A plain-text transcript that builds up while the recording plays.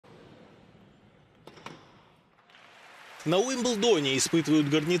На Уимблдоне испытывают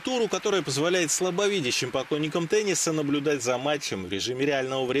гарнитуру, которая позволяет слабовидящим поклонникам тенниса наблюдать за матчем в режиме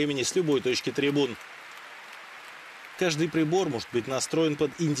реального времени с любой точки трибун. Каждый прибор может быть настроен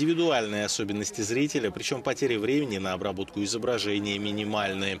под индивидуальные особенности зрителя, причем потери времени на обработку изображения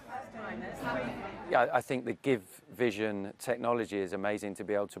минимальные. I think the Give Vision technology is amazing to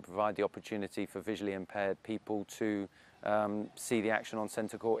be able to provide the opportunity for visually impaired people to see the action on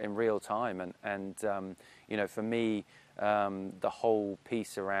centre court in real time. And you know, for me, the whole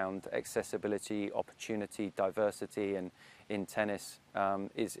piece around accessibility, opportunity, diversity in tennis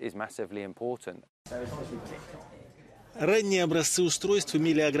is massively important. Ранние образцы устройств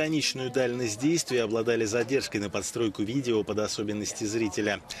имели ограниченную дальность действия и обладали задержкой на подстройку видео под особенности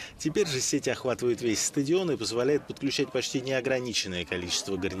зрителя. Теперь же сеть охватывает весь стадион и позволяет подключать почти неограниченное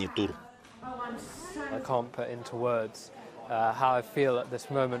количество гарнитур. I can't put into words how I feel at this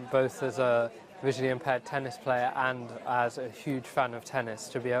moment, both as a visually impaired tennis player and as a huge fan of tennis,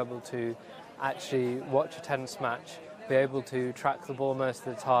 to be able to actually watch a tennis match, be able to track the ball most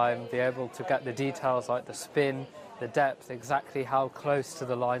of the time, be able to get the details like the spin, the depth, exactly how close to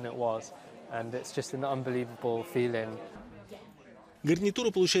the line it was, and it's just an unbelievable feeling. Гарнитура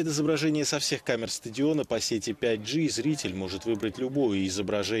получает изображение со всех камер стадиона по сети 5G, и зритель может выбрать любое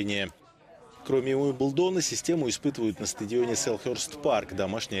изображение. Кроме Уимблдона, систему испытывают на стадионе Селхерст Парк,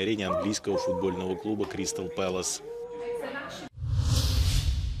 домашней арене английского футбольного клуба Кристал Пэлас.